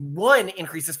one,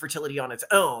 increases fertility on its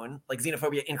own, like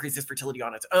xenophobia increases fertility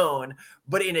on its own.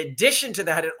 But in addition to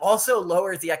that, it also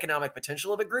lowers the economic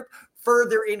potential of a group,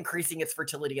 further increasing its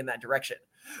fertility in that direction,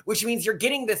 which means you're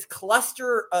getting this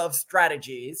cluster of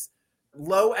strategies,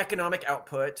 low economic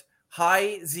output,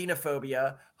 high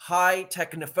xenophobia, high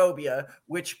technophobia,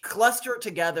 which cluster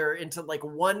together into like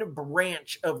one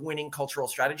branch of winning cultural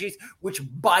strategies, which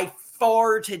by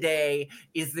far today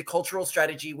is the cultural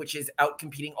strategy which is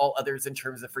outcompeting all others in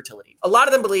terms of fertility. A lot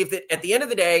of them believe that at the end of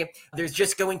the day, there's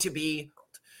just going to be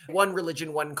one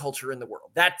religion, one culture in the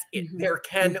world. That's it. Mm-hmm. There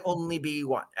can only be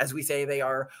one. As we say, they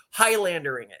are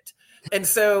highlandering it. And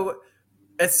so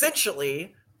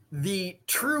essentially, the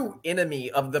true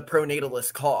enemy of the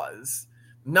pronatalist cause,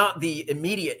 not the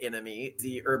immediate enemy,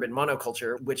 the urban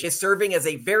monoculture, which is serving as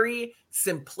a very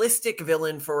simplistic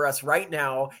villain for us right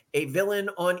now, a villain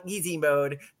on easy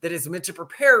mode that is meant to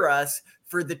prepare us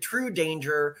for the true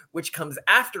danger which comes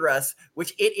after us,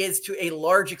 which it is to a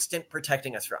large extent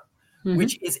protecting us from,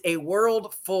 which is a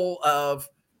world full of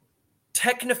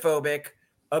technophobic,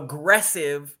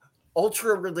 aggressive,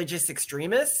 ultra-religious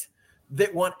extremists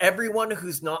that want everyone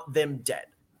who's not them dead.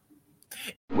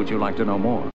 Would you like to know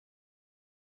more?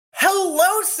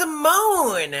 Hello,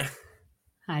 Simone!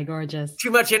 Hi, gorgeous.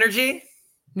 Too much energy?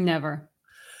 Never.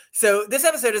 So this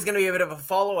episode is going to be a bit of a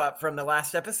follow-up from the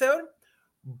last episode,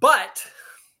 but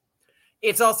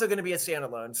it's also going to be a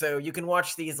standalone, so you can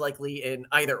watch these likely in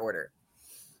either order.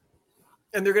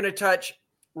 And they're going to touch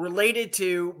related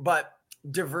to, but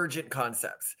divergent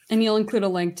concepts. And you'll include a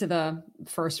link to the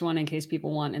first one in case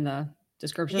people want in the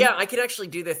description? Yeah, I could actually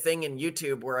do the thing in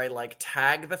YouTube where I like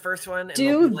tag the first one. And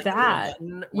do like that,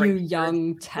 you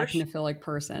young technophilic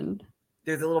person.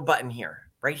 There's a little button here,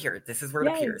 right here. This is where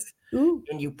it appears. Ooh.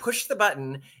 And you push the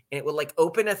button and it will like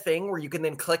open a thing where you can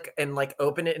then click and like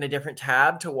open it in a different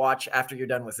tab to watch after you're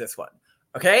done with this one.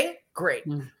 Okay, great.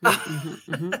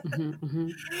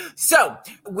 So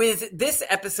with this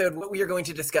episode, what we are going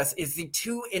to discuss is the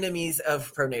two enemies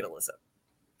of pronatalism.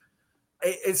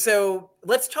 So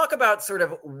let's talk about sort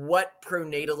of what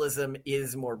pronatalism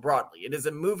is more broadly. It is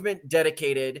a movement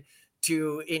dedicated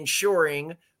to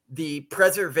ensuring the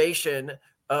preservation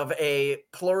of a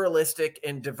pluralistic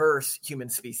and diverse human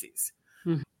species.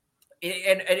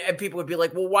 And people would be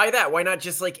like, well, why that? Why not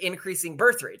just like increasing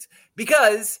birth rates?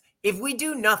 Because if we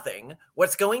do nothing,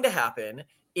 what's going to happen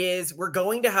is we're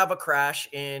going to have a crash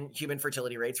in human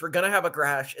fertility rates. We're going to have a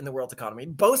crash in the world economy,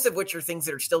 both of which are things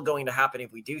that are still going to happen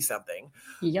if we do something.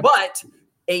 Yep. But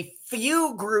a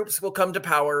few groups will come to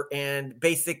power and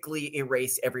basically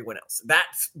erase everyone else.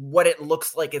 That's what it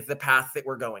looks like is the path that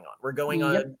we're going on. We're going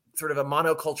on sort of a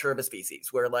monoculture of a species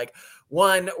where like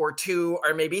one or two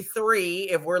or maybe three,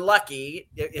 if we're lucky,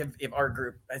 if our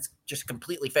group just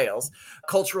completely fails,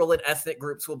 cultural and ethnic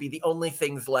groups will be the only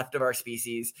things left of our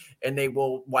species and they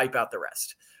will wipe out the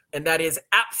rest. And that is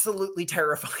absolutely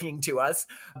terrifying to us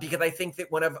because I think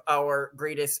that one of our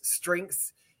greatest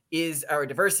strengths is our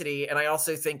diversity. And I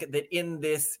also think that in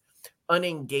this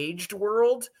unengaged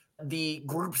world, the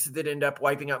groups that end up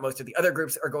wiping out most of the other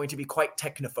groups are going to be quite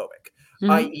technophobic,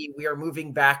 i.e. we are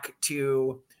moving back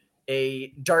to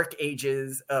a dark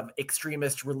ages of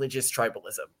extremist religious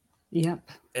tribalism. Yep.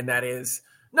 And that is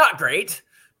not great,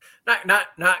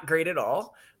 not great at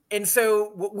all. And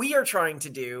so what we are trying to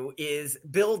do is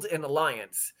build an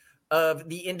alliance of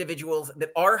the individuals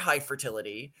that are high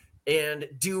fertility and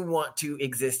do want to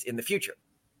exist in the future.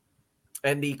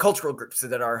 And the cultural groups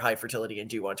that are high fertility and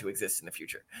do want to exist in the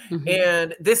future.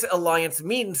 And this alliance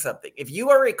means something. If you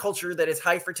are a culture that is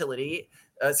high fertility,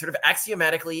 sort of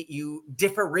axiomatically, you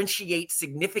differentiate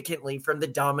significantly from the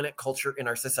dominant culture in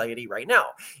our society right now.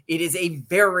 It is a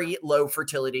very low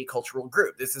fertility cultural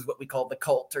group. This is what we call the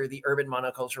cult or the urban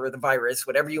monoculture or the virus,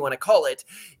 whatever you want to call it.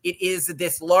 It is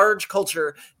this large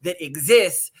culture that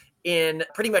exists in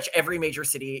pretty much every major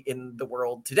city in the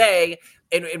world today.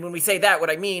 And when we say that, what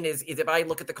I mean is if I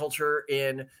look at the culture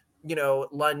in,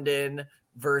 London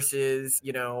versus,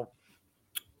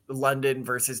 London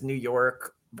versus New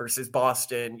York versus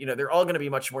Boston, they're all going to be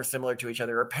much more similar to each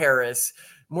other, or Paris,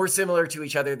 more similar to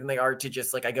each other than they are to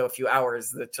just like, I go a few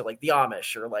hours to like the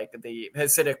Amish or like the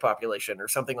Hasidic population or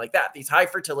something like that. These high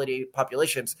fertility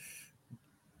populations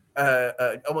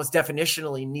almost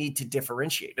definitionally need to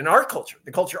differentiate. In our culture,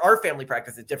 the culture our family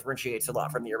practices differentiates a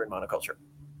lot from the urban monoculture.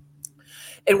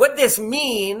 And what this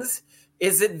means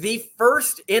is that the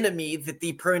first enemy that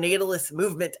the pronatalist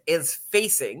movement is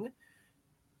facing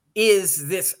is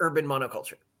this urban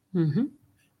monoculture.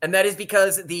 And that is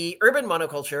because the urban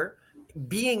monoculture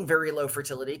being very low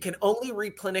fertility, can only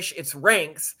replenish its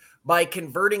ranks by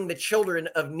converting the children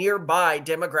of nearby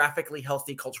demographically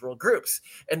healthy cultural groups.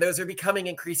 And those are becoming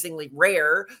increasingly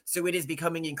rare, so it is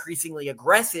becoming increasingly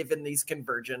aggressive in these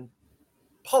conversion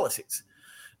policies.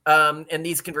 And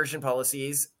these conversion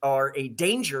policies are a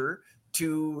danger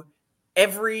to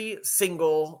every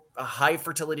single high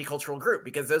fertility cultural group,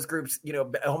 because those groups,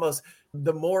 almost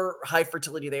the more high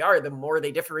fertility they are, the more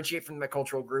they differentiate from the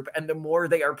cultural group, and the more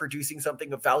they are producing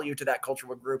something of value to that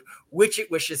cultural group, which it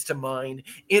wishes to mine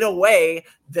in a way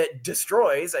that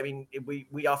destroys. I mean,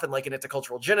 we often liken it to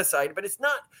cultural genocide, but it's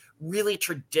not really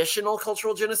traditional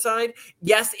cultural genocide.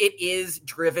 Yes, it is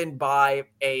driven by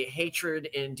a hatred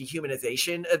and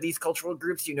dehumanization of these cultural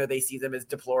groups. They see them as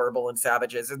deplorable and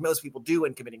savages, as most people do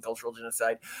when committing cultural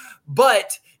genocide.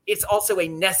 But it's also a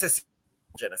necessary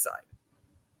genocide.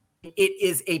 It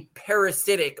is a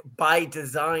parasitic by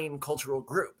design cultural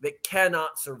group that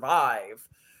cannot survive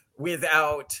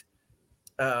without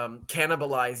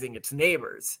cannibalizing its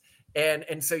neighbors.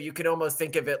 And so you can almost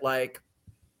think of it like,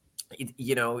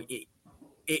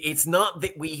 it's not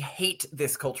that we hate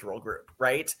this cultural group,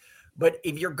 right? But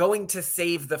if you're going to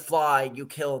save the fly, you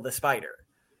kill the spider.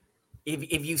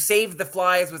 If you save the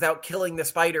flies without killing the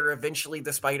spider, eventually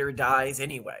the spider dies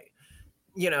anyway.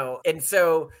 And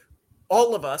so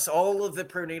all of the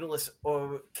pronatalist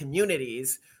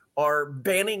communities are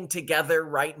banding together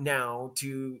right now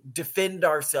to defend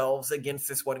ourselves against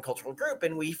this one cultural group,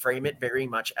 and we frame it very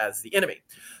much as the enemy.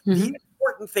 Mm-hmm. The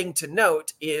important thing to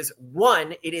note is,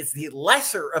 one, it is the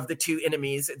lesser of the two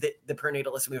enemies that the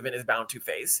pronatalist movement is bound to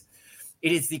face.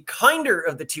 It is the kinder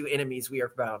of the two enemies we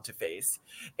are bound to face.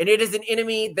 And it is an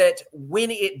enemy that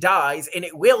when it dies, and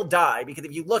it will die, because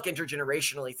if you look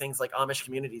intergenerationally, things like Amish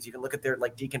communities, you can look at their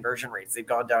deconversion rates. They've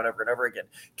gone down over and over again.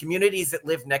 Communities that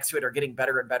live next to it are getting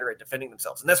better and better at defending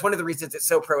themselves. And that's one of the reasons it's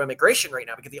so pro-immigration right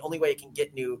now, because the only way it can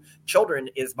get new children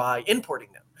is by importing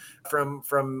them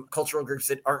from cultural groups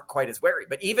that aren't quite as wary.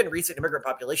 But even recent immigrant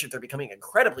populations are becoming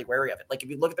incredibly wary of it. If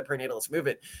you look at the pronatalist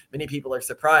movement, many people are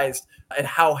surprised at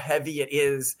how heavy it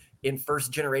is in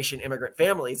first generation immigrant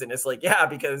families. And it's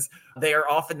because they are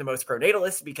often the most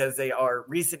pronatalist, because they are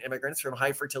recent immigrants from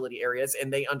high fertility areas,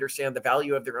 and they understand the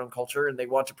value of their own culture and they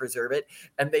want to preserve it.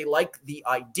 And they like the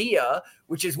idea,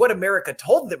 which is what America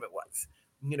told them it was.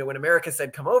 When America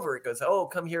said, come over, it goes, oh,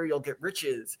 come here, you'll get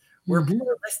riches. We're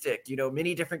pluralistic.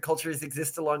 Many different cultures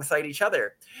exist alongside each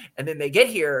other. And then they get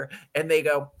here and they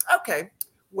go, okay,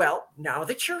 well, now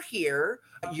that you're here,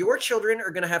 your children are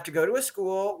going to have to go to a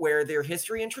school where their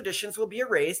history and traditions will be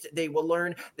erased. They will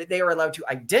learn that they are allowed to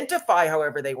identify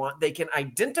however they want. They can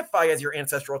identify as your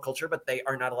ancestral culture, but they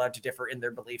are not allowed to differ in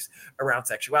their beliefs around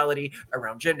sexuality,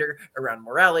 around gender, around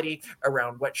morality,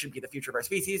 around what should be the future of our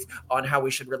species, on how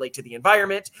we should relate to the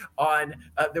environment, on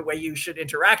the way you should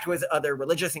interact with other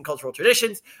religious and cultural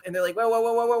traditions. And they're like, whoa, whoa,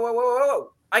 whoa, whoa, whoa, whoa, whoa,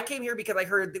 whoa. I came here because I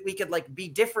heard that we could be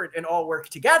different and all work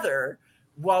together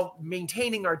while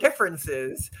maintaining our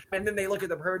differences. And then they look at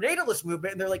the pronatalist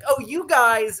movement and they're like, oh, you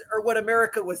guys are what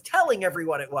America was telling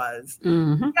everyone it was.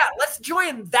 Mm-hmm. Yeah, let's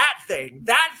join that thing.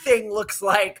 That thing looks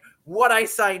like what I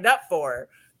signed up for.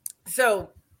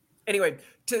 So anyway,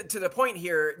 to the point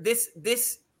here,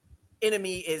 this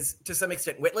enemy is to some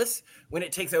extent witless. When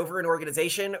it takes over an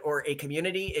organization or a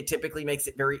community, it typically makes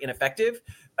it very ineffective.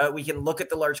 We can look at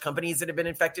the large companies that have been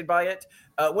infected by it.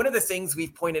 One of the things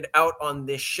we've pointed out on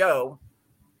this show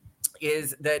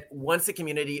is that once a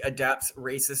community adapts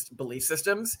racist belief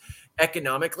systems,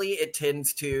 economically, it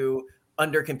tends to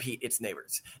undercompete its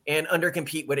neighbors and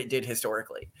undercompete what it did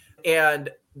historically.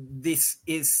 And this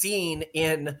is seen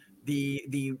in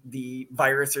the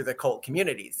virus or the cult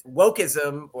communities.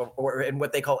 Wokeism or and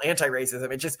what they call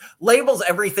anti-racism, it just labels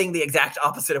everything the exact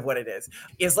opposite of what it is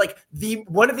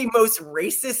one of the most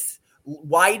racist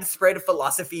widespread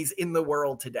philosophies in the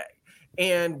world today.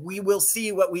 And we will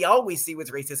see what we always see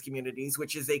with racist communities,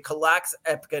 which is a collapse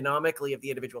economically of the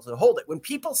individuals who hold it. When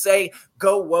people say,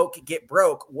 go woke, get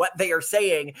broke, what they are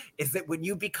saying is that when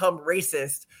you become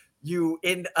racist, you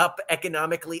end up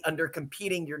economically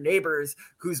undercompeting your neighbors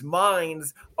whose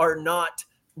minds are not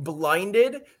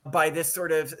blinded by this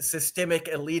sort of systemic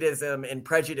elitism and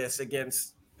prejudice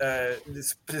against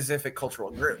specific cultural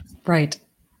groups. Right.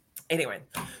 Anyway,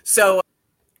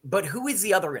 but who is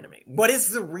the other enemy? What is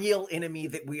the real enemy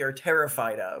that we are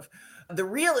terrified of? The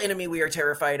real enemy we are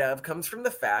terrified of comes from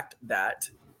the fact that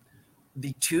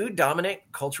the two dominant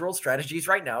cultural strategies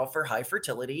right now for high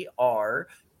fertility are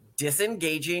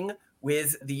disengaging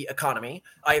with the economy,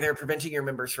 either preventing your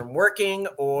members from working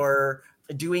or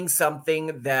doing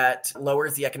something that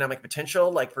lowers the economic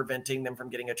potential, like preventing them from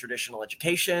getting a traditional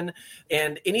education.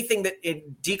 And anything that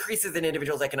it decreases an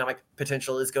individual's economic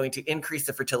potential is going to increase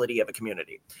the fertility of a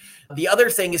community. The other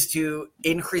thing is to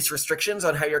increase restrictions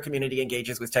on how your community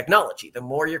engages with technology. The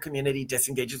more your community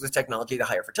disengages with technology, the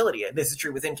higher fertility. And this is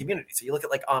true within communities. So you look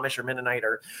at like Amish or Mennonite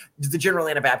or the general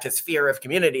Anabaptist sphere of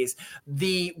communities,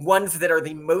 the ones that are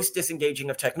the most disengaging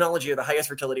of technology are the highest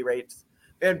fertility rates.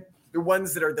 And the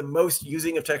ones that are the most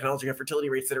using of technology have fertility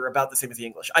rates that are about the same as the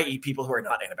English, i.e. people who are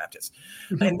not Anabaptists.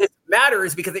 Mm-hmm. And this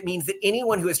matters because it means that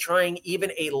anyone who is trying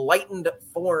even a lightened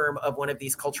form of one of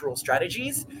these cultural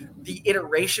strategies, the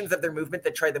iterations of their movement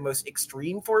that try the most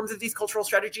extreme forms of these cultural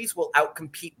strategies will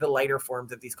outcompete the lighter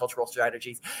forms of these cultural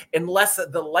strategies, unless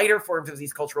the lighter forms of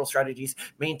these cultural strategies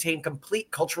maintain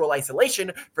complete cultural isolation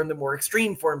from the more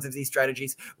extreme forms of these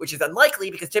strategies, which is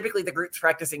unlikely because typically the groups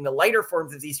practicing the lighter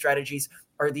forms of these strategies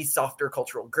are these softer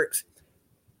cultural groups.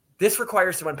 This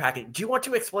requires some unpacking. Do you want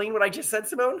to explain what I just said,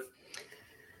 Simone?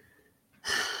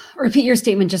 Repeat your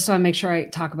statement just so I make sure I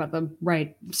talk about the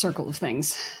right circle of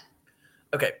things.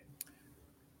 Okay.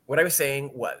 What I was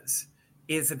saying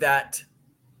is that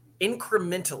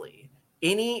incrementally,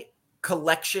 any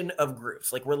collection of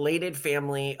groups, like related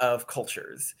family of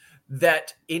cultures,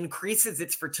 that increases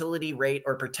its fertility rate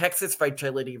or protects its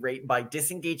fertility rate by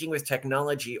disengaging with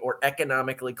technology or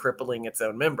economically crippling its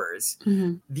own members,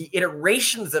 mm-hmm. the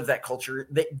iterations of that culture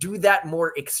that do that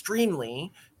more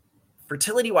extremely,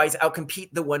 fertility-wise, outcompete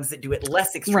the ones that do it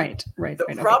less extreme. Right.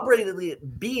 The probability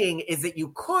being is that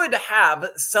you could have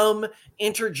some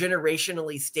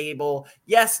intergenerationally stable,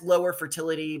 yes, lower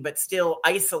fertility, but still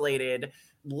isolated,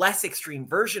 less extreme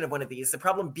version of one of these. The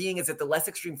problem being is that the less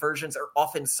extreme versions are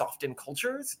often softened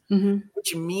cultures, mm-hmm.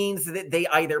 which means that they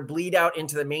either bleed out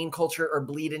into the main culture or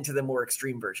bleed into the more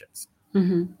extreme versions.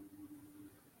 Mm-hmm.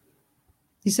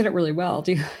 You said it really well.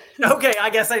 Do you? Okay, I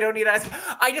guess I don't need to ask.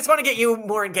 I just want to get you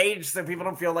more engaged so people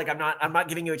don't feel like I'm not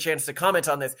giving you a chance to comment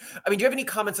on this. I mean, do you have any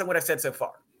comments on what I've said so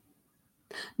far?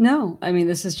 No, I mean,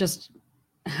 this is just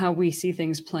how we see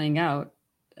things playing out.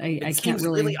 I can't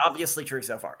really obviously true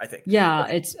so far, I think. Yeah,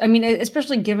 it's, I mean,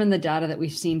 especially given the data that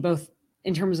we've seen, both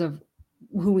in terms of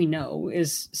who we know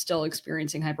is still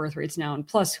experiencing high birth rates now, and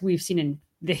plus we've seen in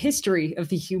the history of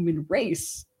the human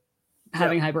race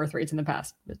having high birth rates in the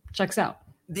past. It checks out.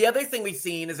 The other thing we've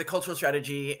seen is a cultural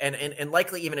strategy and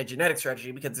likely even a genetic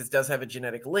strategy, because this does have a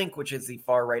genetic link, which is the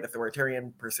far-right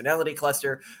authoritarian personality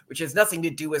cluster, which has nothing to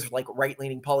do with like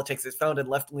right-leaning politics. It's found in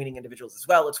left-leaning individuals as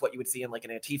well. It's what you would see in like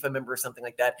an Antifa member or something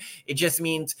like that. It just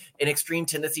means an extreme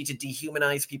tendency to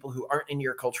dehumanize people who aren't in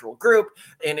your cultural group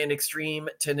and an extreme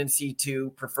tendency to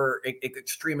prefer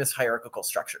extremist hierarchical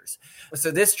structures.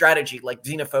 So this strategy, like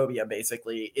xenophobia,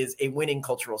 basically is a winning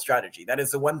cultural strategy. That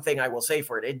is the one thing I will say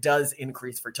for it. It does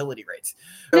increase fertility rates.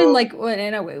 And like,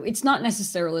 it's not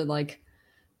necessarily like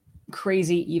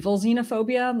crazy evil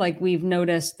xenophobia. Like we've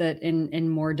noticed that in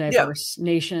more diverse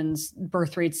nations,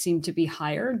 birth rates seem to be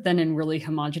higher than in really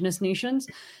homogenous nations.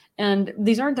 And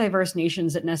these aren't diverse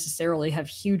nations that necessarily have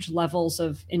huge levels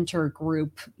of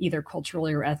intergroup, either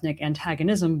culturally or ethnic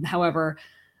antagonism. However,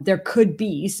 there could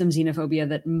be some xenophobia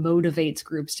that motivates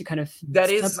groups to kind of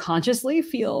subconsciously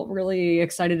feel really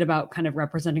excited about kind of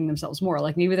representing themselves more.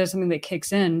 Like maybe there's something that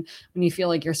kicks in when you feel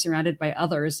like you're surrounded by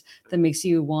others that makes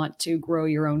you want to grow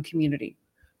your own community.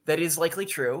 That is likely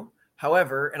true.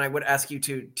 However, and I would ask you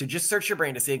to just search your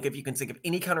brain to see if you can think of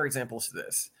any counterexamples to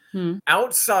this.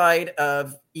 Outside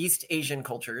of East Asian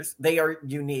cultures, they are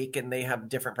unique and they have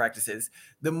different practices.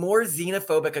 The more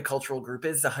xenophobic a cultural group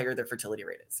is, the higher their fertility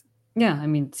rate is. Yeah, I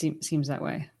mean, it seems that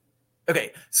way.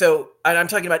 Okay, so I'm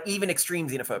talking about even extreme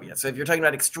xenophobia. So if you're talking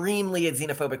about extremely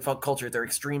xenophobic cultures, they're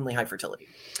extremely high fertility.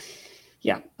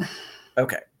 Yeah.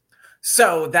 Okay.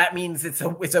 So that means it's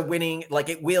a winning, like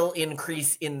it will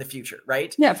increase in the future,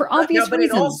 right? Yeah, for obvious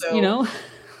reasons, also,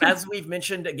 as we've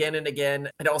mentioned again and again,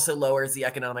 it also lowers the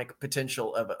economic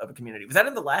potential of a community. Was that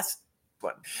in the last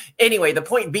one? Anyway, the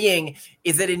point being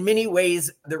is that in many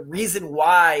ways, the reason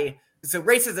why, so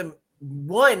racism,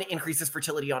 one, increases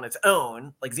fertility on its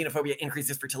own, like xenophobia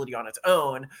increases fertility on its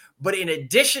own. But in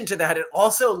addition to that, it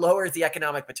also lowers the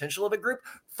economic potential of a group,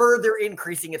 further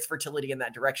increasing its fertility in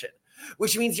that direction,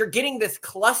 which means you're getting this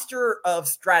cluster of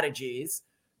strategies,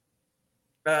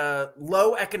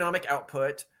 low economic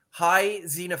output, high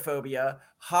xenophobia,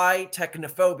 high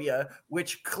technophobia,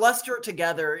 which cluster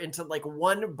together into like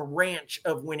one branch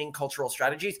of winning cultural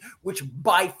strategies, which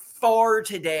by far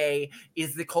today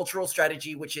is the cultural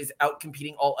strategy which is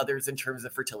outcompeting all others in terms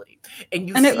of fertility.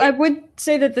 I would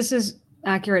say that this is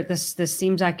accurate. This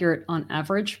seems accurate on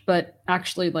average, but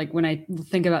actually, like when I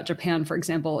think about Japan, for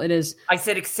example, it is. I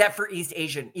said except for East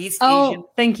Asian. Asian.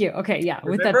 Thank you. Okay, yeah,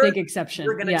 Remember, with that big exception.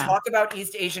 We're going to talk about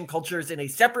East Asian cultures in a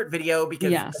separate video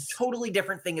because a totally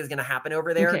different thing is going to happen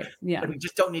over there. Okay, yeah. And we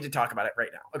just don't need to talk about it right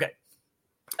now. Okay.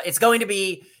 It's going to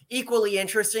be equally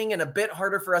interesting and a bit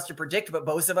harder for us to predict, but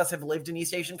most of us have lived in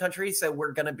East Asian countries, so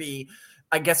we're going to be,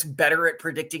 I guess, better at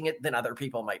predicting it than other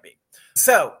people might be.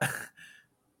 So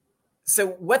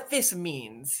what this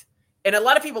means, and a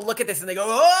lot of people look at this and they go,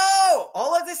 oh,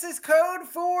 all of this is code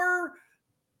for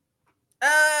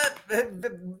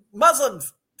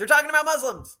Muslims. They're talking about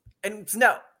Muslims. And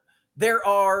no, there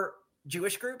are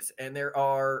Jewish groups and there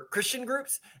are Christian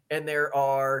groups and there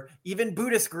are even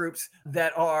Buddhist groups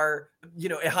that are,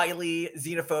 highly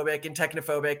xenophobic and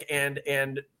technophobic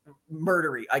and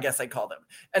murdery, I guess I'd call them.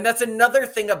 And that's another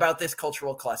thing about this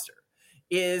cultural cluster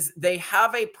is they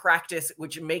have a practice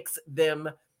which makes them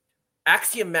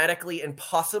axiomatically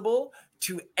impossible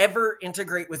to ever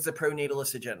integrate with the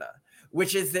pronatalist agenda,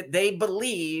 which is that they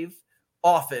believe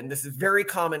often, this is very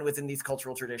common within these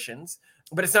cultural traditions,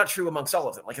 but it's not true amongst all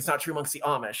of them. Like it's not true amongst the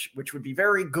Amish, which would be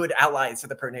very good allies to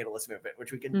the pronatalist movement,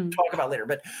 which we can talk about later.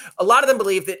 But a lot of them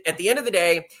believe that at the end of the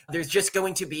day, there's just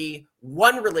going to be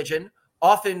one religion,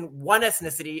 often one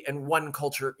ethnicity, and one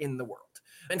culture in the world.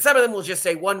 And some of them will just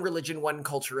say one religion, one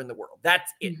culture in the world.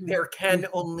 That's it. There can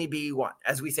only be one.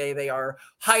 As we say, they are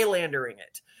highlandering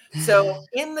it. So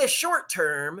in the short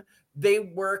term, they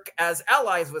work as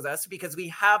allies with us because we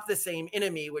have the same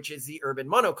enemy, which is the urban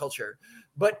monoculture.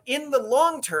 But in the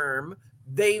long term,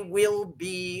 they will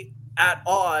be at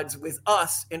odds with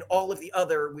us and all of the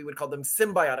other, we would call them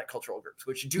symbiotic cultural groups,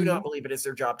 which do not believe it is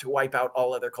their job to wipe out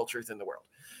all other cultures in the world.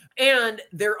 And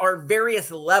there are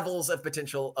various levels of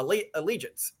potential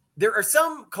allegiance. There are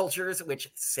some cultures which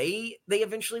say they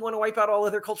eventually want to wipe out all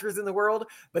other cultures in the world,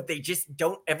 but they just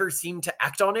don't ever seem to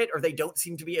act on it, or they don't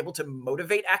seem to be able to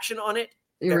motivate action on it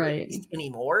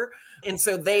anymore. And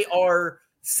so they are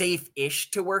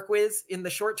safe-ish to work with in the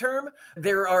short term.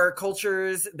 There are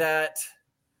cultures that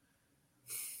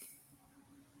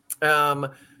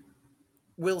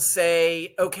will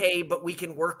say, okay, but we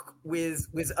can work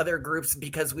with other groups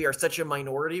because we are such a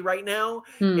minority right now,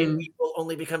 and we will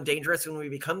only become dangerous when we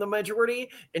become the majority.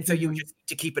 And so you just need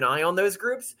to keep an eye on those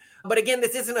groups. But again,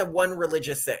 this isn't a one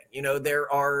religious thing.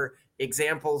 There are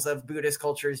examples of Buddhist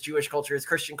cultures, Jewish cultures,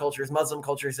 Christian cultures, Muslim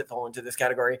cultures that fall into this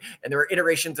category. And there are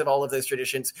iterations of all of those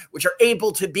traditions which are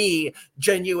able to be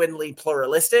genuinely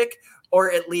pluralistic,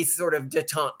 or at least sort of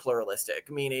detente pluralistic,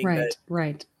 meaning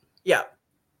Right. Yeah.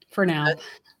 For now.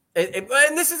 And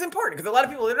this is important because a lot of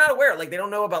people, they're not aware, like they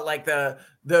don't know about like the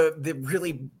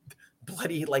really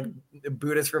bloody like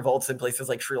Buddhist revolts in places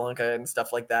like Sri Lanka and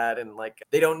stuff like that. And like,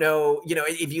 they don't know,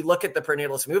 if you look at the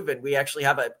pronatalist movement, we actually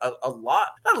have a lot,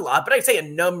 not a lot, but I'd say a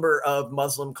number of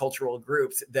Muslim cultural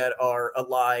groups that are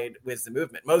allied with the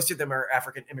movement. Most of them are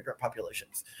African immigrant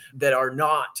populations that are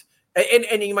not,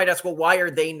 and you might ask, well, why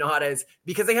are they not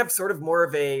because they have sort of more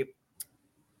of a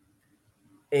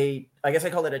I guess I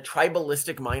call it a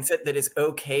tribalistic mindset that is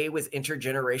okay with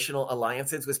intergenerational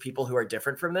alliances with people who are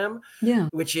different from them. Yeah.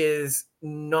 Which is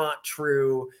not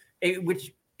true,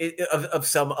 of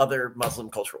some other Muslim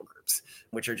cultural groups,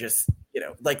 which are just,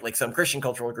 like some Christian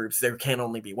cultural groups, there can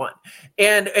only be one.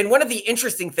 And one of the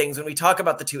interesting things when we talk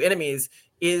about the two enemies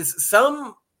is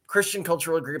some Christian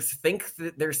cultural groups think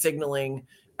that they're signaling,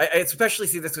 I especially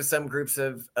see this with some groups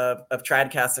of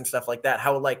tradcasts and stuff like that,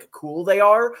 how like cool they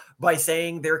are by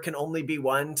saying there can only be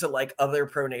one to like other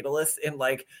pronatalists in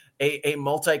like a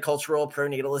multicultural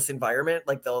pronatalist environment.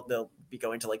 Like they'll be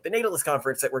going to like the natalist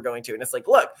conference that we're going to. And it's like,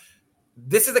 look,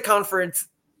 this is a conference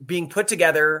being put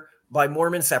together by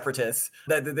Mormon separatists,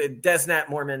 the Desnat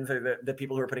Mormons are the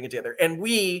people who are putting it together. And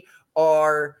we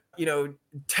are,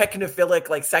 technophilic,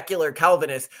 like secular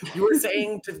Calvinists. You were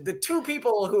saying to the two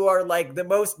people who are like the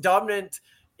most dominant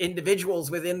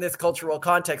individuals within this cultural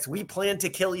context, we plan to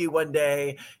kill you one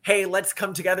day. Hey, let's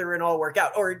come together and all work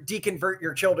out, or deconvert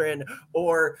your children,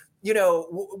 or,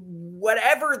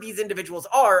 whatever these individuals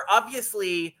are.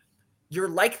 Obviously, you're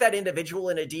like that individual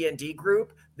in a D&D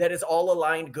group that is all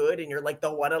aligned good, and you're like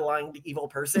the one aligned evil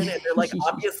person, and they're like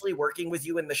obviously working with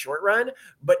you in the short run,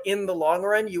 but in the long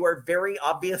run, you are very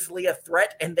obviously a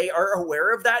threat, and they are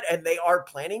aware of that, and they are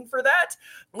planning for that,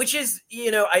 which is,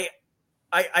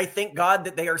 I thank God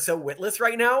that they are so witless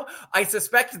right now. I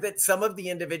suspect that some of the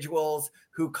individuals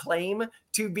who claim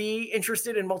to be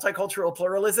interested in multicultural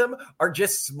pluralism are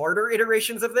just smarter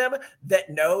iterations of them that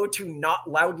know to not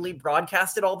loudly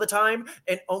broadcast it all the time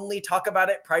and only talk about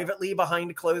it privately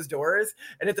behind closed doors.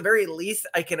 And at the very least,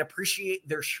 I can appreciate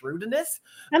their shrewdness.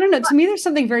 I don't know. To me, there's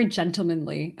something very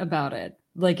gentlemanly about it.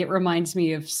 Like, it reminds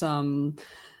me of some,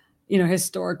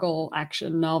 historical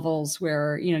action novels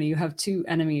where, you have two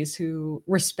enemies who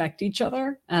respect each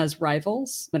other as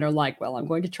rivals and are like, well, I'm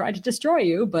going to try to destroy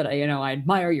you, but I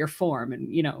admire your form.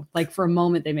 And, like, for a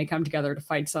moment, they may come together to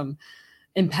fight some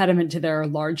impediment to their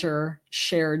larger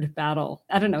shared battle.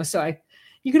 I don't know. So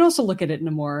you can also look at it in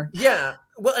a more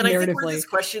well, and I think where this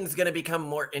question is going to become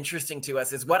more interesting to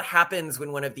us is what happens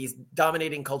when one of these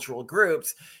dominating cultural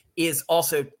groups is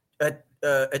also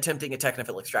attempting a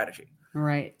technophilic strategy.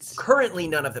 Right. Currently,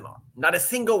 none of them are. Not a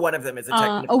single one of them is a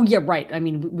technophilic. Oh, yeah, right. I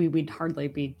mean, we'd hardly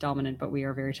be dominant, but we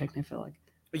are very technophilic.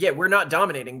 But yeah, we're not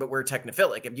dominating, but we're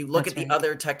technophilic. If you look at the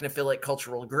other technophilic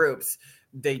cultural groups,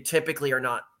 they typically are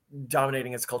not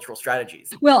dominating as cultural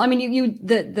strategies. Well, I mean,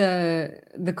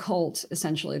 the cult,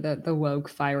 essentially, the woke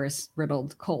virus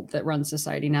riddled cult that runs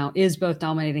society now is both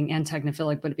dominating and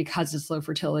technophilic, but because it's low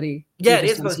fertility. Yeah, it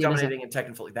is both dominating and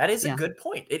technophilic. That is a good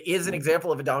point. It is an example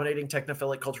of a dominating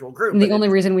technophilic cultural group. And the only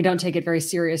reason we don't take it very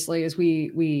seriously is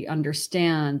we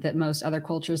understand that most other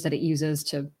cultures that it uses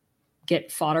to get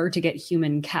fodder, to get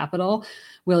human capital,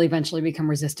 will eventually become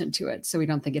resistant to it. So we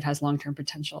don't think it has long-term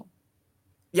potential.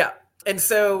 Yeah. And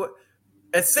so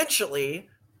essentially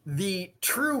the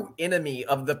true enemy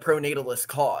of the pronatalist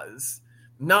cause,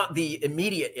 not the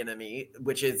immediate enemy,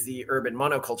 which is the urban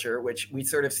monoculture, which we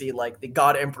sort of see like the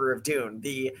God Emperor of Dune,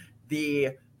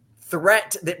 the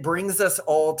threat that brings us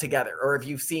all together. Or if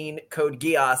you've seen Code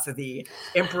Geass, the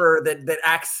emperor that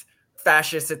acts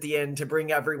fascist at the end to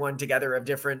bring everyone together of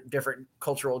different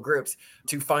cultural groups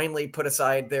to finally put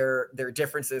aside their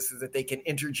differences so that they can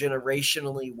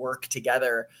intergenerationally work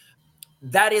together.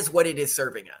 That is what it is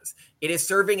serving as. It is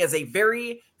serving as a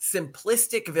very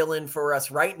simplistic villain for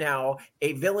us right now,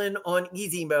 a villain on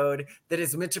easy mode that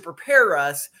is meant to prepare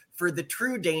us for the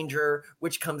true danger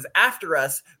which comes after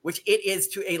us, which it is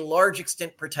to a large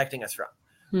extent protecting us from,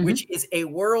 which is a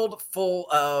world full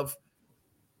of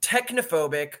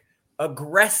technophobic,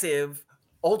 aggressive,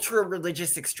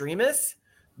 ultra-religious extremists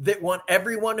that want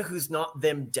everyone who's not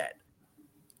them dead.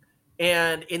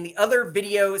 And in the other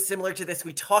video similar to this,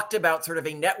 we talked about sort of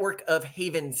a network of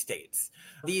haven states.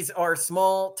 These are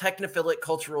small technophilic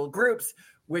cultural groups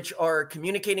which are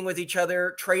communicating with each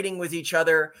other, trading with each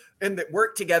other, and that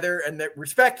work together and that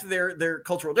respect their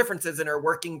cultural differences and are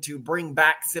working to bring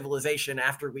back civilization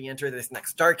after we enter this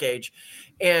next dark age.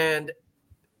 And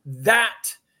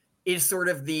that is sort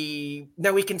of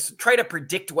now we can try to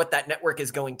predict what that network is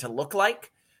going to look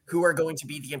like, who are going to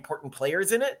be the important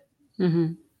players in it.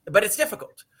 Mm-hmm. But it's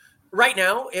difficult. Right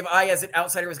now, if I, as an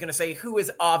outsider, was going to say who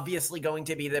is obviously going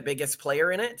to be the biggest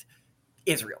player in it,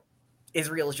 Israel.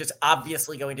 Israel is just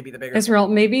obviously going to be the bigger. Israel,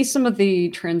 maybe some of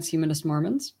the transhumanist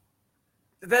Mormons.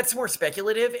 That's more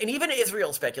speculative, and even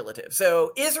Israel speculative.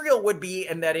 So Israel would be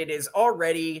in that it is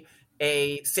already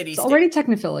a city. It's already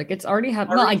technophilic. It's already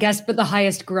well, I guess, but the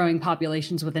highest growing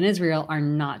populations within Israel are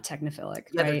not technophilic.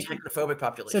 Yeah, right? They're technophobic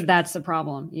populations. So that's the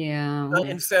problem. Yeah.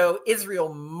 And so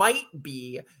Israel might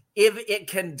be, if it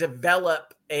can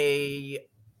develop a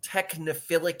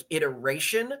technophilic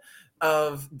iteration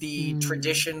of the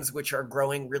traditions which are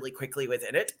growing really quickly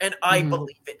within it. And I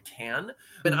believe it can.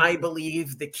 And I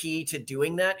believe the key to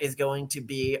doing that is going to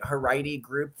be a Haredi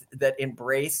group that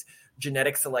embrace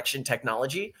genetic selection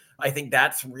technology. I think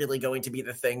that's really going to be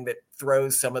the thing that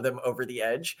throws some of them over the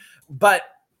edge. But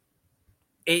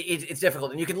it's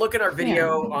difficult. And you can look at our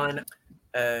video on,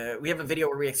 we have a video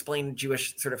where we explain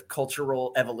Jewish sort of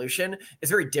cultural evolution. It's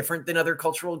very different than other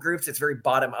cultural groups. It's very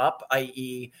bottom up,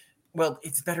 i.e., well,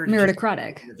 it's better to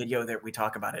meritocratic. The video that we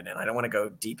talk about it in. I don't want to go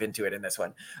deep into it in this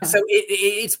one. So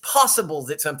it's possible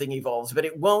that something evolves, but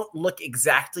it won't look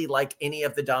exactly like any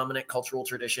of the dominant cultural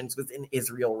traditions within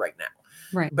Israel right now.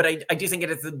 Right. But I do think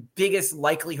it is the biggest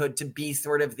likelihood to be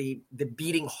sort of the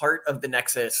beating heart of the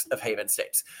nexus of haven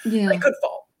states. Yeah. It could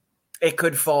fall. It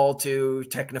could fall to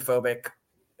technophobic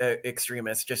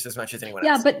extremists just as much as anyone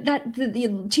else. Yeah, but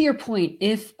to your point,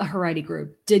 if a Haredi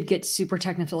group did get super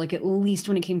technophilic, at least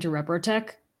when it came to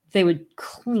reprotech, they would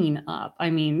clean up. I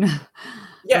mean,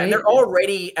 yeah, right? And they're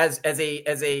already as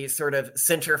a sort of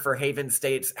center for haven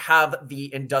states have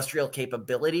the industrial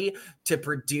capability to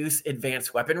produce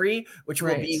advanced weaponry, which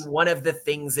will be one of the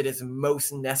things that is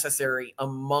most necessary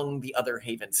among the other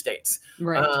haven states.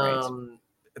 Right.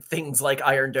 things like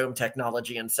Iron Dome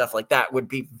technology and stuff like that would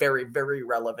be very, very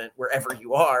relevant wherever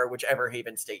you are, whichever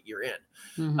haven state you're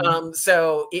in.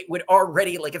 So it would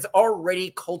already, like, it's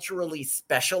already culturally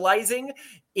specializing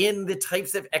in the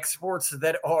types of exports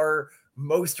that are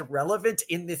most relevant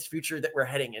in this future that we're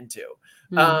heading into,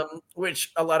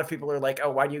 which a lot of people are like,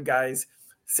 oh, why do you guys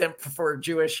simp for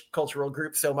Jewish cultural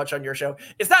groups so much on your show?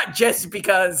 It's not just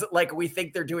because like we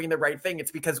think they're doing the right thing.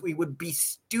 It's because we would be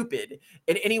stupid.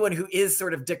 And anyone who is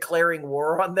sort of declaring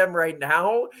war on them right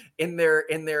now in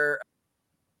their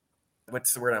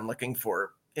what's the word I'm looking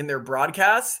for? In their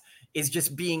broadcasts is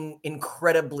just being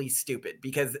incredibly stupid,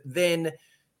 because then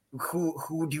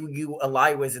who do you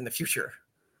ally with in the future?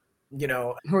 You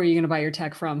know, who are you going to buy your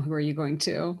tech from? Who are you going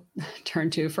to turn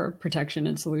to for protection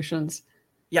and solutions?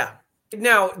 Yeah.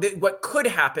 Now, what could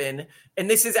happen, and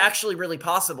this is actually really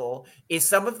possible, is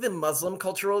some of the Muslim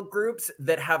cultural groups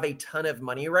that have a ton of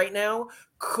money right now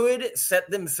could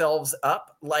set themselves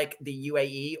up like the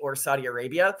UAE or Saudi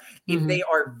Arabia if they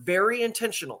are very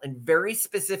intentional and very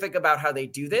specific about how they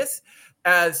do this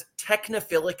as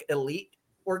technophilic elite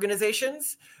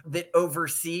organizations that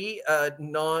oversee a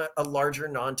larger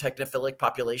non-technophilic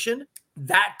population.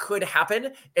 That could happen,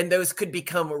 and those could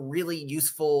become really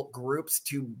useful groups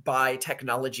to buy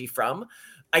technology from.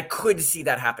 I could see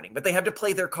that happening, but they have to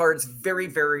play their cards very,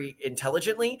 very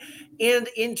intelligently. And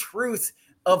in truth,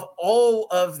 of all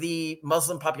of the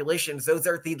Muslim populations, those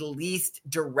are the least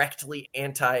directly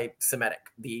anti-Semitic,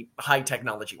 the high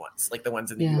technology ones, like the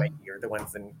ones in the UAE or the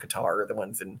ones in Qatar or the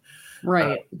ones in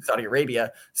Saudi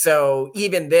Arabia. So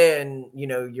even then, you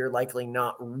know, you're likely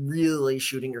not really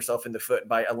shooting yourself in the foot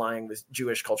by allying with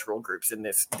Jewish cultural groups in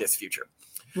this future.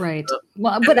 Right.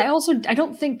 Well, but I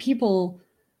don't think people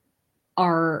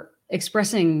are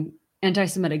expressing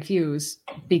anti-Semitic views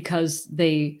because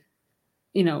they,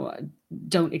 you know,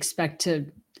 don't expect to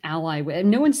ally with.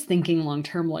 No one's thinking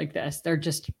long-term like this. They're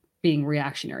just being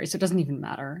reactionary. So it doesn't even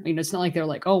matter. I mean, it's not like they're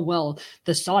like, oh, well,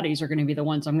 the Saudis are going to be the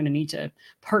ones I'm going to need to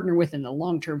partner with in the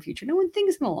long-term future. No one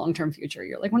thinks in the long-term future.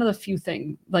 You're like one of the few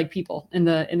people in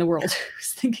the world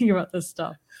who's thinking about this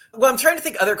stuff. Well, I'm trying to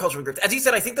think other cultural groups. As you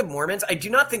said, I think the Mormons, I do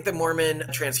not think the Mormon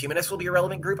transhumanists will be a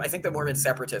relevant group. I think the Mormon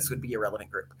separatists would be a relevant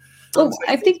group. So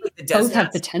I think both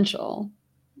have potential.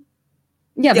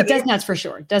 Yeah, but Desnats for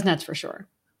sure. Desnats for sure.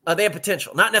 They have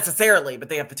potential. Not necessarily, but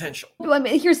they have potential. Well, I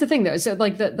mean, here's the thing, though. So,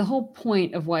 like, the whole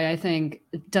point of why I think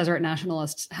desert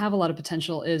nationalists have a lot of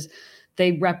potential is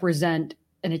they represent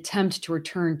an attempt to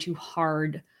return to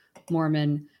hard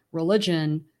Mormon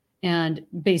religion. And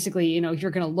basically, you know, if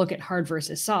you're going to look at hard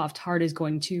versus soft, hard is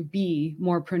going to be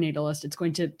more pronatalist. It's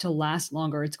going to last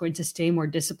longer. It's going to stay more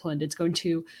disciplined. It's going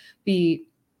to be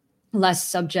less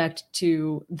subject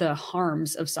to the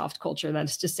harms of soft culture.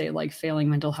 That's to say, like failing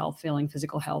mental health, failing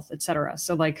physical health, etc.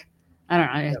 So like, I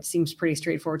don't know, it seems pretty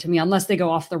straightforward to me, unless they go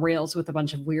off the rails with a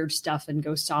bunch of weird stuff and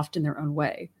go soft in their own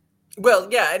way. Well,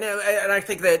 yeah, and I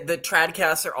think that the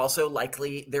tradcasts are also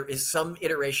likely, there is some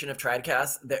iteration of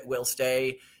tradcasts that will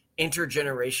stay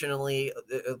intergenerationally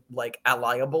like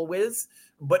allyable with.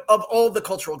 But of all the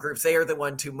cultural groups, they are the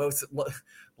one to most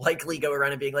likely go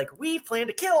around and being like, we plan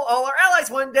to kill all our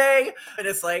allies one day. And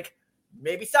it's like,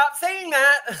 maybe stop saying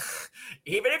that.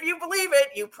 Even if you believe it,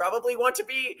 you probably want to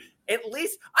be at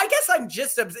least, I guess I'm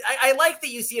just, I like that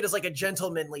you see it as like a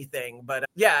gentlemanly thing. But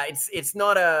yeah, it's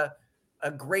not a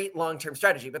great long-term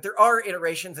strategy. But there are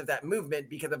iterations of that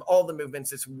movement because of all the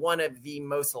movements. It's one of the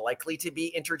most likely to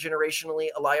be intergenerationally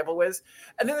allyable with.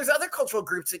 And then there's other cultural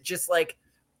groups that just like,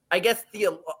 I guess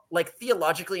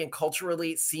theologically and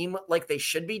culturally seem like they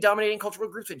should be dominating cultural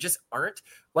groups, but just aren't.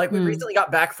 Like we recently got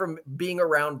back from being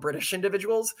around British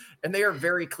individuals, and they are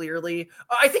very clearly,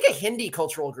 I think a Hindi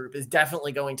cultural group is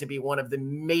definitely going to be one of the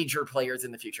major players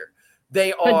in the future.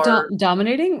 They are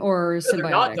dominating or symbiotic? They're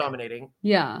not dominating.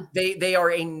 Yeah. They are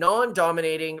a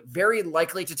non-dominating, very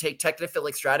likely to take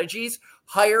technophilic strategies,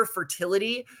 higher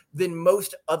fertility than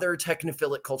most other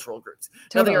technophilic cultural groups.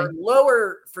 Totally. Now, they are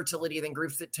lower fertility than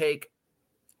groups that take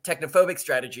technophobic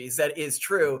strategies. That is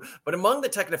true. But among the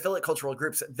technophilic cultural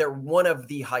groups, they're one of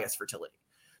the highest fertility.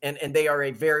 And they are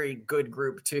a very good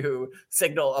group to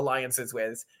signal alliances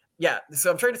with. Yeah. So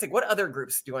I'm trying to think, what other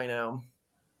groups do I know?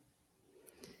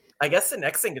 I guess the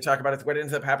next thing to talk about is what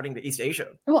ends up happening to East Asia.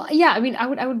 Well, yeah, I mean, I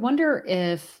would wonder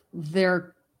if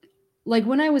there, like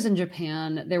when I was in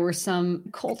Japan, there were some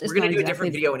cult. We're going to do a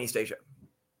different video in East Asia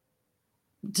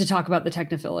to talk about the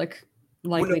technophilic.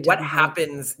 Like what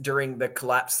happens during the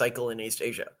collapse cycle in East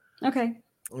Asia? Okay.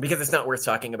 Because it's not worth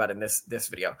talking about in this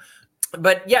video.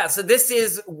 But yeah, so this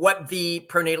is what the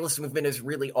pronatalist movement is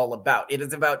really all about. It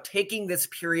is about taking this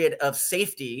period of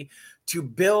safety to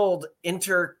build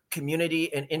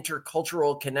inter-community and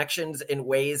intercultural connections and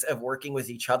ways of working with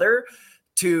each other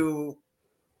to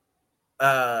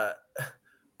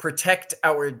protect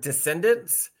our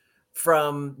descendants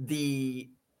from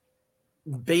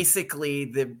basically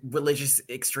the religious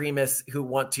extremists who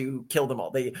want to kill them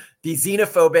all. The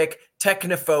xenophobic,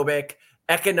 technophobic,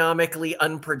 economically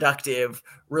unproductive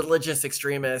religious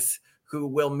extremists who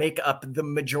will make up the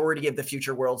majority of the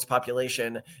future world's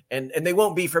population. And they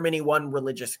won't be from any one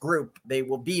religious group. They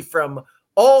will be from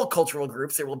all cultural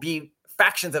groups. There will be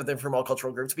factions of them from all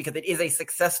cultural groups because it is a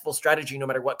successful strategy no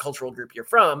matter what cultural group you're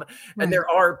from. Right. And there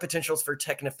are potentials for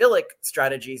technophilic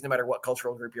strategies no matter what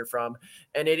cultural group you're from.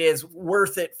 And it is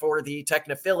worth it for the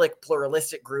technophilic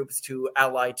pluralistic groups to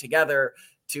ally together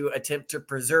to attempt to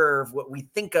preserve what we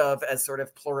think of as sort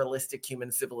of pluralistic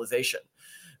human civilization.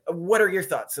 What are your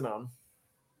thoughts, Simone?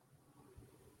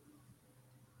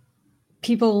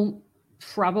 People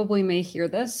probably may hear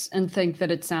this and think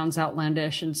that it sounds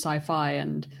outlandish and sci-fi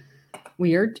and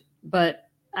weird, but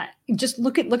just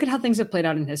look at how things have played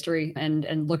out in history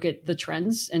and look at the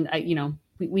trends. And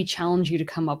we challenge you to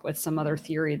come up with some other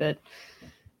theory that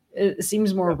it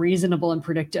seems more reasonable and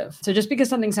predictive. So just because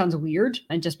something sounds weird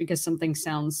and just because something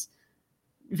sounds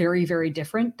very, very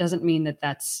different doesn't mean that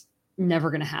that's never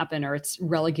going to happen or it's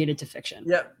relegated to fiction.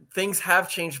 Yeah, things have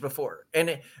changed before.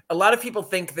 And a lot of people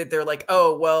think that they're like,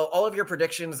 oh, well, all of your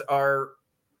predictions are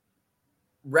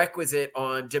requisite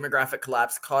on demographic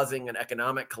collapse causing an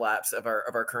economic collapse of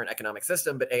our current economic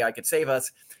system, but AI could save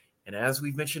us. And as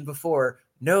we've mentioned before,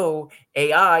 no,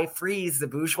 AI frees the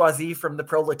bourgeoisie from the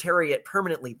proletariat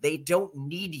permanently. They don't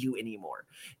need you anymore.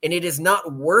 And it is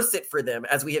not worth it for them,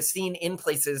 as we have seen in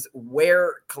places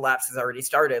where collapse has already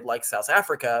started, like South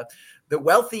Africa. The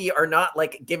wealthy are not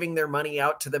like giving their money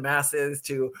out to the masses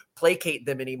to placate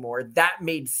them anymore. That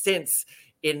made sense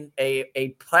in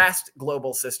a past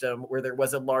global system where there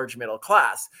was a large middle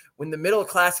class. When the middle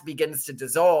class begins to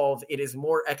dissolve, it is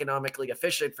more economically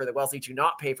efficient for the wealthy to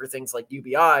not pay for things like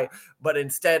UBI, but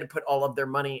instead put all of their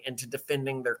money into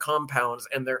defending their compounds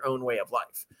and their own way of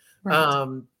life.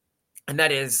 Right. And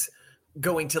that is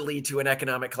going to lead to an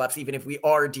economic collapse, even if we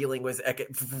are dealing with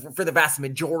for the vast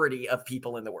majority of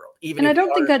people in the world. Even, and I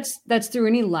don't think that's through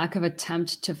any lack of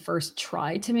attempt to first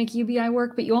try to make UBI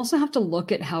work, but you also have to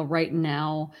look at how right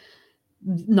now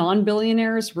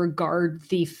non-billionaires regard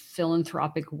the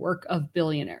philanthropic work of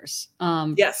billionaires.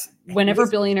 Yes. Whenever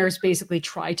billionaires basically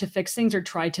try to fix things or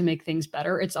try to make things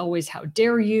better, it's always, how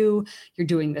dare you? You're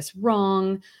doing this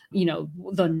wrong.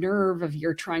 The nerve of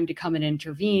you're trying to come and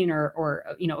intervene or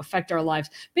affect our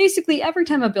lives. Basically, every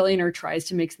time a billionaire tries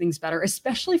to make things better,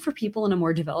 especially for people in a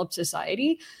more developed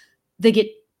society, they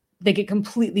get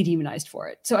completely demonized for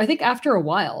it. So I think after a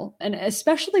while, and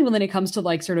especially when it comes to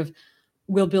like sort of,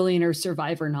 will billionaires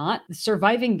survive or not?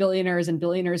 Surviving billionaires and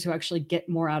billionaires who actually get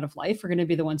more out of life are going to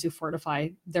be the ones who fortify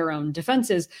their own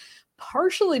defenses,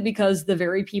 partially because the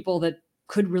very people that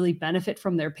could really benefit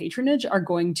from their patronage are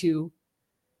going to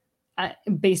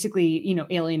basically,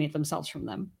 alienate themselves from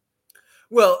them.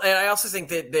 Well, and I also think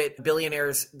that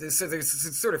billionaires, so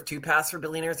there's sort of two paths for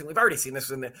billionaires, and we've already seen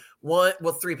this in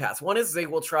three paths. One is they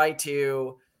will try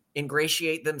to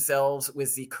ingratiate themselves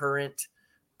with the current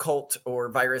cult or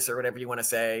virus or whatever you want to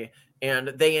say, and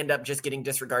they end up just getting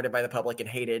disregarded by the public and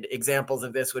hated. Examples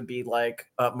of this would be like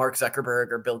Mark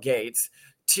Zuckerberg or Bill Gates.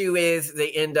 Two is they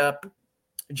end up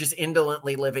just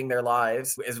indolently living their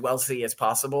lives as wealthy as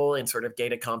possible in sort of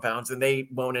gated compounds, and they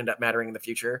won't end up mattering in the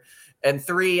future. And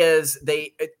three is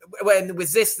and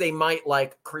with this, they might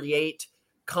like create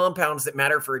compounds that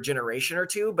matter for a generation or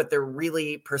two, but they're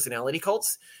really personality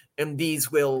cults, and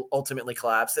these will ultimately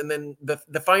collapse. And then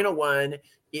the final one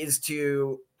is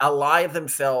to ally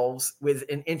themselves with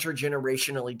an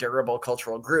intergenerationally durable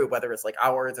cultural group, whether it's like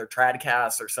ours or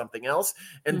Tradcast or something else,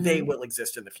 and they will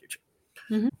exist in the future.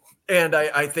 Mm-hmm. And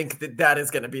I think that is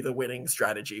going to be the winning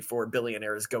strategy for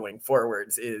billionaires going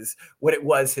forwards, is what it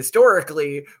was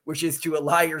historically, which is to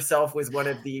ally yourself with one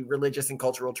of the religious and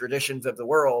cultural traditions of the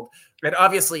world. And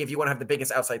obviously, if you want to have the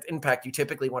biggest outside impact, you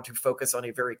typically want to focus on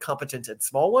a very competent and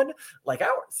small one like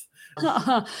ours.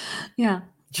 Yeah.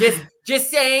 Just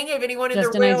saying, if anyone in the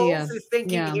rails is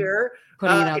thinking here.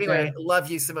 Anyway, love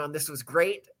you, Simone. This was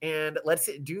great. And let's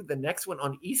do the next one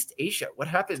on East Asia. What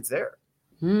happens there?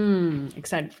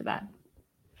 Excited for that.